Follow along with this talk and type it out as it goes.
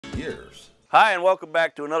years. Hi, and welcome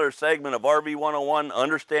back to another segment of RV 101,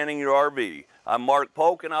 Understanding Your RV. I'm Mark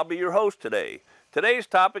Polk, and I'll be your host today. Today's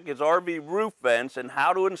topic is RV roof vents and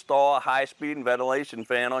how to install a high-speed ventilation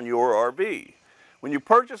fan on your RV. When you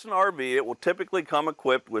purchase an RV, it will typically come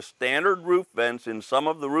equipped with standard roof vents in some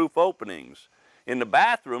of the roof openings. In the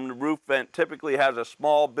bathroom, the roof vent typically has a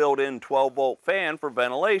small built-in 12-volt fan for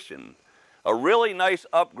ventilation. A really nice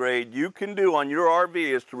upgrade you can do on your RV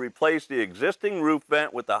is to replace the existing roof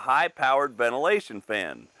vent with a high-powered ventilation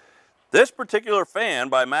fan. This particular fan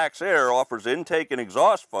by Max Air offers intake and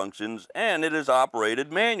exhaust functions, and it is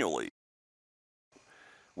operated manually.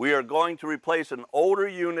 We are going to replace an older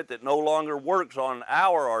unit that no longer works on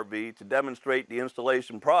our RV to demonstrate the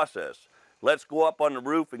installation process. Let's go up on the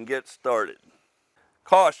roof and get started.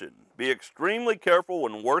 Caution: be extremely careful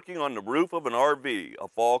when working on the roof of an RV. A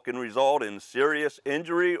fall can result in serious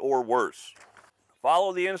injury or worse.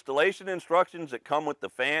 Follow the installation instructions that come with the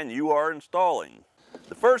fan you are installing.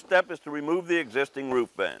 The first step is to remove the existing roof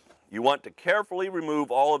vent. You want to carefully remove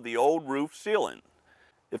all of the old roof sealant.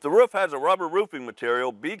 If the roof has a rubber roofing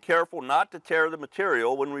material, be careful not to tear the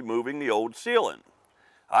material when removing the old sealant.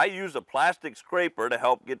 I use a plastic scraper to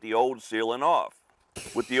help get the old sealant off.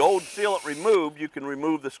 With the old sealant removed, you can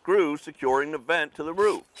remove the screws securing the vent to the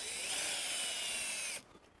roof.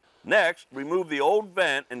 Next, remove the old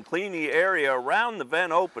vent and clean the area around the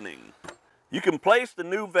vent opening. You can place the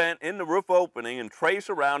new vent in the roof opening and trace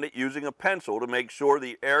around it using a pencil to make sure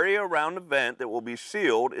the area around the vent that will be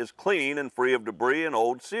sealed is clean and free of debris and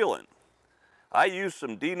old sealant. I use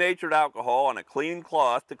some denatured alcohol on a clean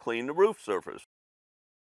cloth to clean the roof surface.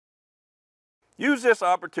 Use this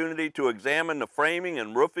opportunity to examine the framing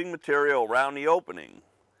and roofing material around the opening.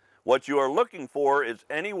 What you are looking for is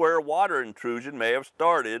anywhere water intrusion may have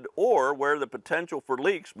started or where the potential for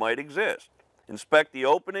leaks might exist. Inspect the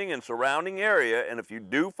opening and surrounding area, and if you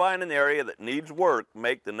do find an area that needs work,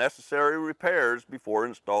 make the necessary repairs before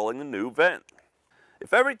installing the new vent.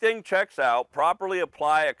 If everything checks out, properly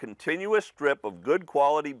apply a continuous strip of good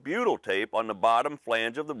quality butyl tape on the bottom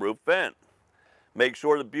flange of the roof vent. Make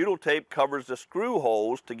sure the butyl tape covers the screw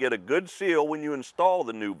holes to get a good seal when you install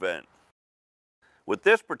the new vent. With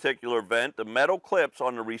this particular vent, the metal clips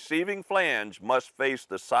on the receiving flange must face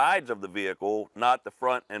the sides of the vehicle, not the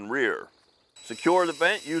front and rear. Secure the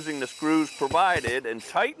vent using the screws provided and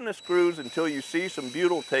tighten the screws until you see some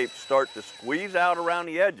butyl tape start to squeeze out around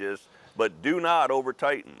the edges, but do not over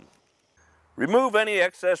tighten. Remove any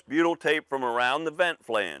excess butyl tape from around the vent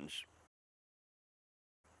flange.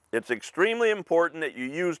 It's extremely important that you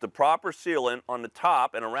use the proper sealant on the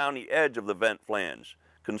top and around the edge of the vent flange.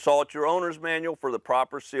 Consult your owner's manual for the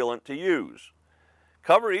proper sealant to use.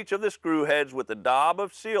 Cover each of the screw heads with a daub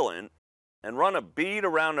of sealant and run a bead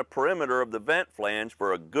around the perimeter of the vent flange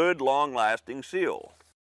for a good long-lasting seal.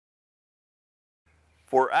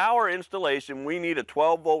 For our installation, we need a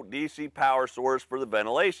 12-volt DC power source for the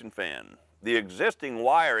ventilation fan. The existing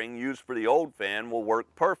wiring used for the old fan will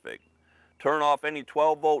work perfect. Turn off any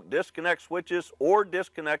 12-volt disconnect switches or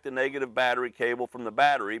disconnect the negative battery cable from the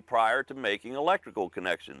battery prior to making electrical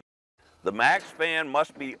connections. The max fan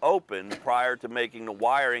must be open prior to making the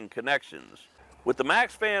wiring connections. With the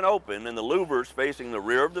max fan open and the louvers facing the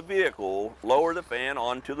rear of the vehicle, lower the fan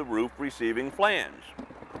onto the roof receiving flange.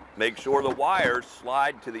 Make sure the wires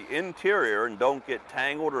slide to the interior and don't get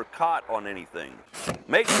tangled or caught on anything.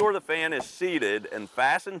 Make sure the fan is seated and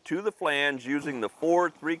fastened to the flange using the 4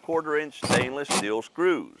 3/4-inch stainless steel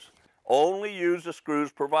screws. Only use the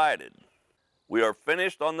screws provided. We are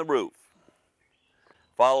finished on the roof.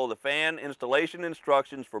 Follow the fan installation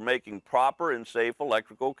instructions for making proper and safe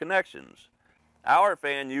electrical connections. Our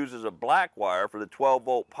fan uses a black wire for the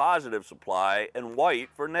 12-volt positive supply and white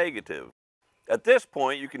for negative. At this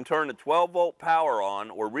point, you can turn the 12-volt power on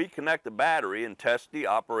or reconnect the battery and test the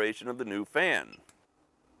operation of the new fan.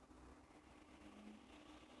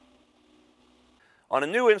 On a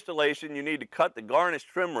new installation, you need to cut the garnish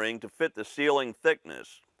trim ring to fit the ceiling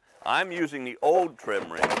thickness. I'm using the old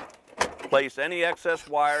trim ring. Place any excess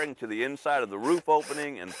wiring to the inside of the roof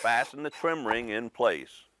opening and fasten the trim ring in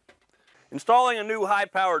place. Installing a new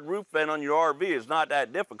high-powered roof vent on your RV is not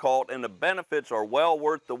that difficult, and the benefits are well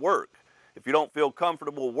worth the work. If you don't feel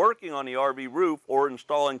comfortable working on the RV roof or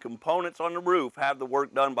installing components on the roof, have the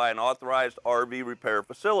work done by an authorized RV repair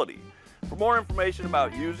facility. For more information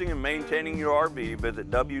about using and maintaining your RV, visit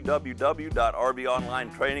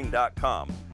www.rvonlinetraining.com.